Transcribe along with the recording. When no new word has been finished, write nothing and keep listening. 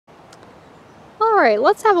Alright,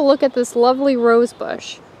 let's have a look at this lovely rose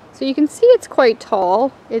bush. So you can see it's quite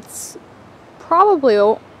tall. It's probably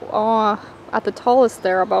at the tallest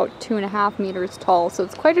there about 2.5 meters tall, so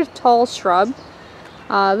it's quite a tall shrub.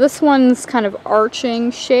 This one's kind of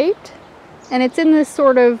arching shaped, and it's in this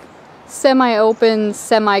sort of semi-open,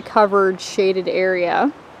 semi-covered shaded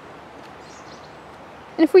area.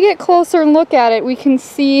 And if we get closer and look at it, we can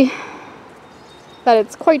see that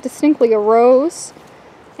it's quite distinctly a rose.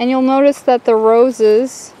 And you'll notice that the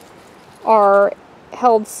roses are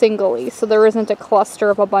held singly, so there isn't a cluster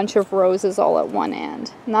of a bunch of roses all at one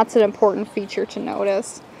end. And that's an important feature to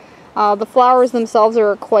notice. The flowers themselves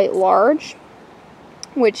are quite large,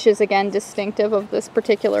 which is again distinctive of this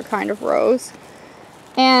particular kind of rose.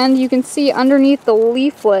 And you can see underneath the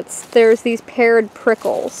leaflets there's these paired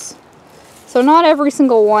prickles. So not every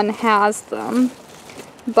single one has them,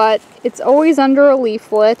 but it's always under a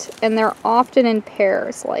leaflet, and they're often in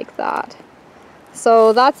pairs like that.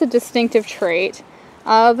 So that's a distinctive trait.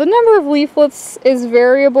 The number of leaflets is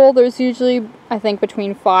variable. There's usually, I think,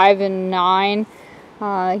 between 5 and 9.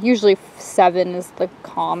 Usually 7 is the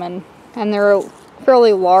common. And they're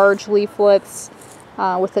fairly large leaflets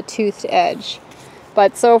with a toothed edge.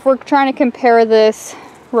 But so if we're trying to compare this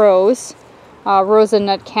rose, Rosa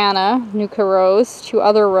nutkana, Nootka rose, to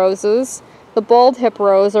other roses, the bald hip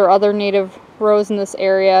rose or other native rose in this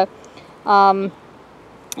area,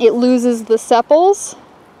 it loses the sepals.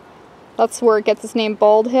 That's where it gets its name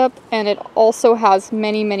bald hip, and it also has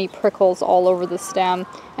many, many prickles all over the stem,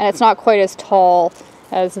 and it's not quite as tall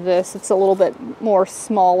as this. It's a little bit more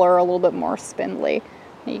smaller, a little bit more spindly.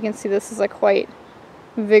 And you can see this is a quite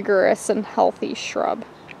vigorous and healthy shrub.